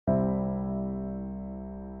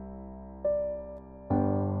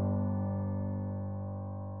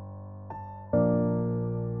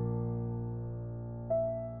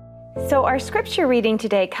So our scripture reading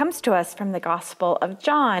today comes to us from the Gospel of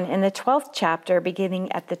John in the 12th chapter,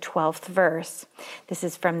 beginning at the 12th verse. This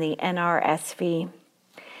is from the NRSV.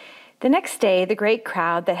 The next day, the great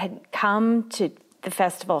crowd that had come to the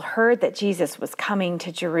festival heard that Jesus was coming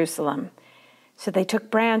to Jerusalem. So they took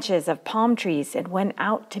branches of palm trees and went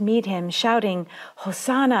out to meet him, shouting,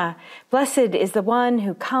 "Hosanna! Blessed is the one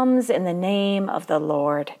who comes in the name of the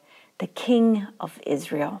Lord, the King of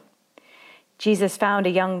Israel." Jesus found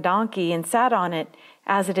a young donkey and sat on it,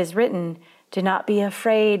 as it is written, "Do not be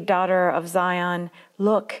afraid, daughter of Zion.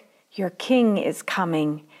 Look, your king is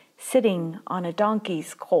coming, sitting on a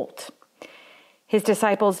donkey's colt." His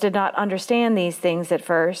disciples did not understand these things at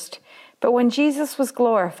first, but when Jesus was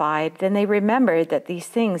glorified, then they remembered that these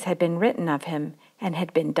things had been written of him and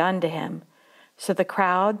had been done to him. So the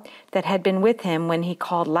crowd that had been with him when he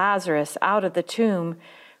called Lazarus out of the tomb,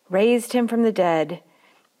 raised him from the dead,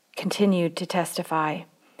 continued to testify.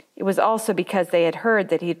 It was also because they had heard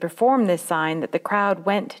that he had performed this sign that the crowd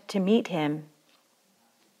went to meet him.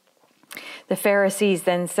 The Pharisees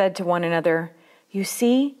then said to one another, "You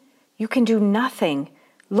see, you can do nothing.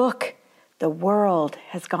 Look, the world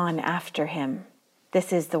has gone after him."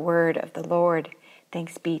 This is the word of the Lord.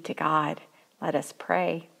 Thanks be to God. Let us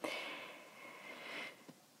pray.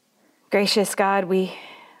 Gracious God, we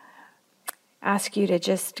ask you to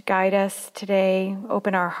just guide us today,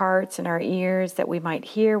 open our hearts and our ears that we might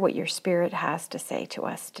hear what your Spirit has to say to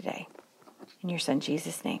us today. In your Son,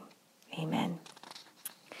 Jesus' name, amen.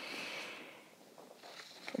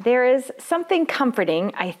 There is something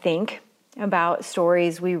comforting, I think, about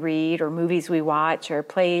stories we read or movies we watch or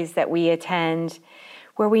plays that we attend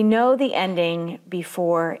where we know the ending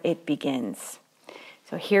before it begins.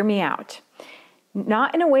 So hear me out.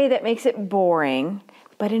 Not in a way that makes it boring,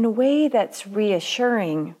 but in a way that's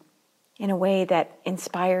reassuring, in a way that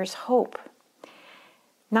inspires hope.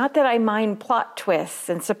 Not that I mind plot twists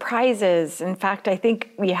and surprises. In fact, I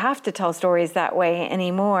think we have to tell stories that way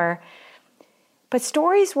anymore. But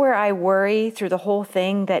stories where I worry through the whole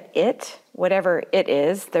thing that whatever it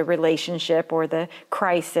is, the relationship or the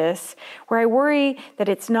crisis, where I worry that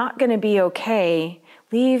it's not going to be okay,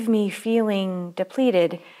 leave me feeling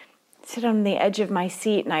depleted, sit on the edge of my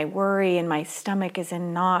seat and I worry and my stomach is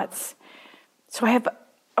in knots. So I have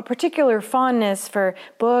a particular fondness for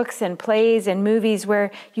books and plays and movies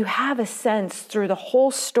where you have a sense through the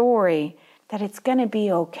whole story that it's going to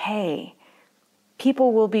be okay.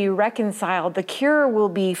 People will be reconciled. The cure will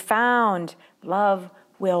be found. Love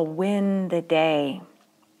will win the day.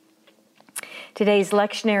 Today's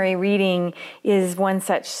lectionary reading is one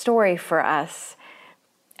such story for us.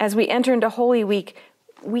 As we enter into Holy Week,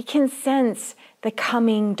 we can sense the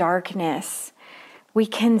coming darkness. We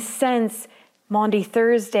can sense Maundy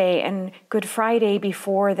Thursday and Good Friday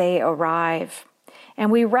before they arrive.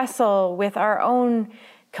 And we wrestle with our own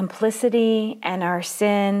complicity and our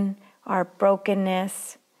sin, our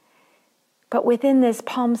brokenness. But within this,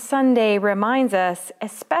 Palm Sunday reminds us,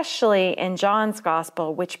 especially in John's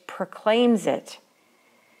Gospel, which proclaims it,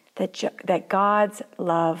 that God's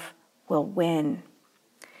love will win.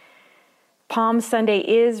 Palm Sunday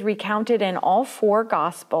is recounted in all four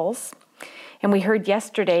Gospels, and we heard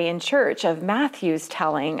yesterday in church of Matthew's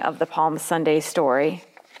telling of the Palm Sunday story.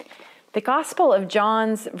 The Gospel of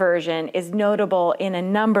John's version is notable in a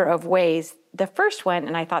number of ways. The first one,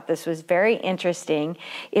 and I thought this was very interesting,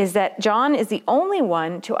 is that John is the only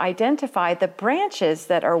one to identify the branches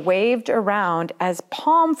that are waved around as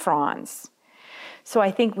palm fronds. So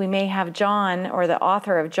I think we may have John, or the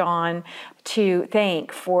author of John, to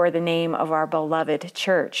thank for the name of our beloved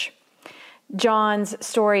church. John's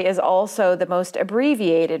story is also the most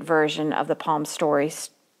abbreviated version of the Palm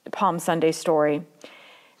Sunday story.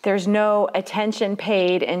 There's no attention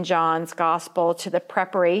paid in John's Gospel to the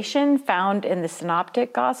preparation found in the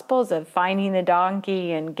Synoptic Gospels of finding the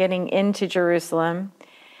donkey and getting into Jerusalem.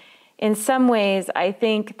 In some ways, I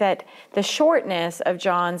think that the shortness of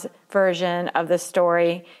John's version of the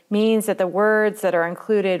story means that the words that are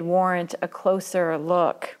included warrant a closer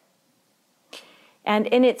look. And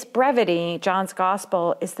in its brevity, John's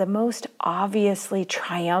Gospel is the most obviously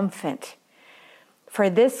triumphant. For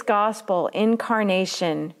this gospel,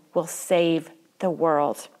 incarnation will save the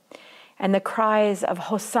world. And the cries of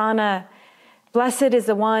Hosanna, blessed is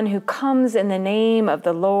the one who comes in the name of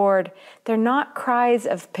the Lord, they're not cries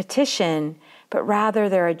of petition, but rather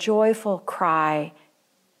they're a joyful cry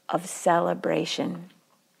of celebration.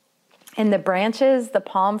 And the branches, the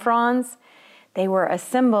palm fronds, they were a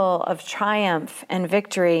symbol of triumph and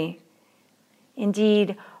victory.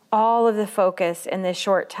 Indeed, all of the focus in this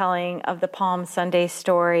short telling of the Palm Sunday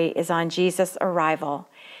story is on Jesus' arrival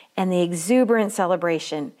and the exuberant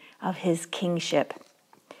celebration of his kingship.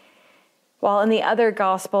 While in the other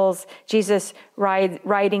Gospels, Jesus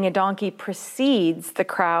riding a donkey precedes the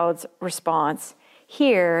crowd's response,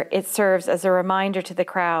 here it serves as a reminder to the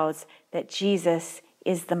crowds that Jesus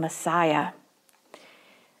is the Messiah.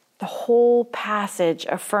 The whole passage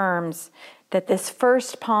affirms that this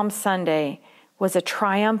first Palm Sunday was a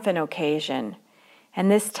triumphant occasion, and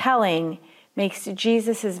this telling makes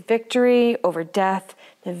Jesus' victory over death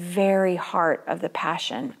the very heart of the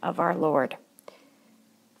passion of our Lord.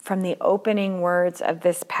 From the opening words of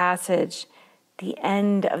this passage, the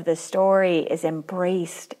end of the story is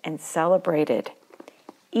embraced and celebrated.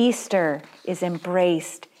 Easter is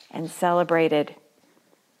embraced and celebrated.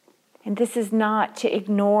 And this is not to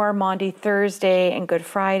ignore Maundy Thursday and Good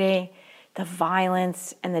Friday, the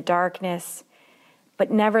violence and the darkness. But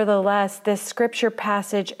nevertheless, this scripture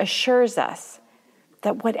passage assures us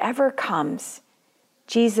that whatever comes,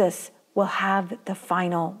 Jesus will have the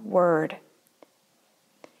final word.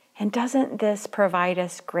 And doesn't this provide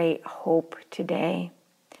us great hope today?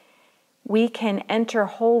 We can enter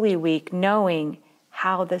Holy Week knowing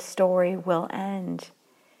how the story will end.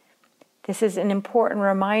 This is an important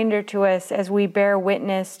reminder to us as we bear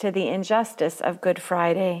witness to the injustice of Good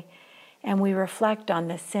Friday and we reflect on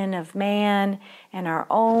the sin of man and our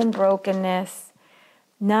own brokenness.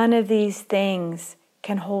 None of these things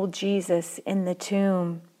can hold Jesus in the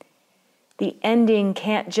tomb. The ending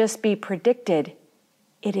can't just be predicted.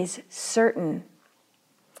 It is certain.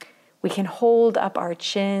 We can hold up our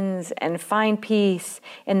chins and find peace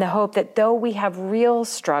in the hope that though we have real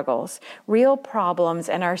struggles, real problems,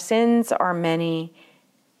 and our sins are many,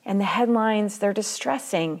 and the headlines, they're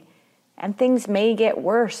distressing, and things may get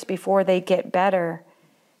worse before they get better,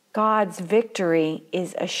 God's victory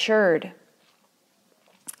is assured.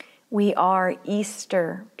 We are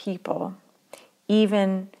Easter people,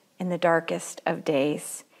 even in the darkest of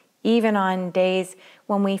days, even on days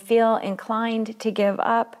when we feel inclined to give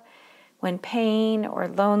up, when pain or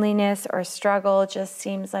loneliness or struggle just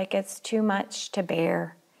seems like it's too much to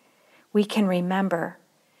bear. We can remember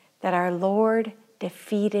that our Lord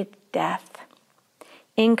defeated death.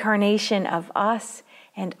 Incarnation of us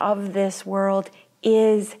and of this world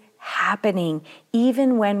is happening,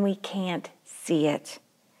 even when we can't see it.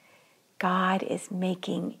 God is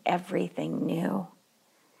making everything new.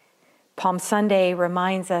 Palm Sunday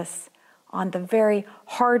reminds us on the very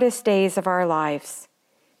hardest days of our lives,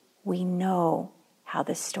 we know how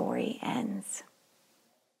the story ends.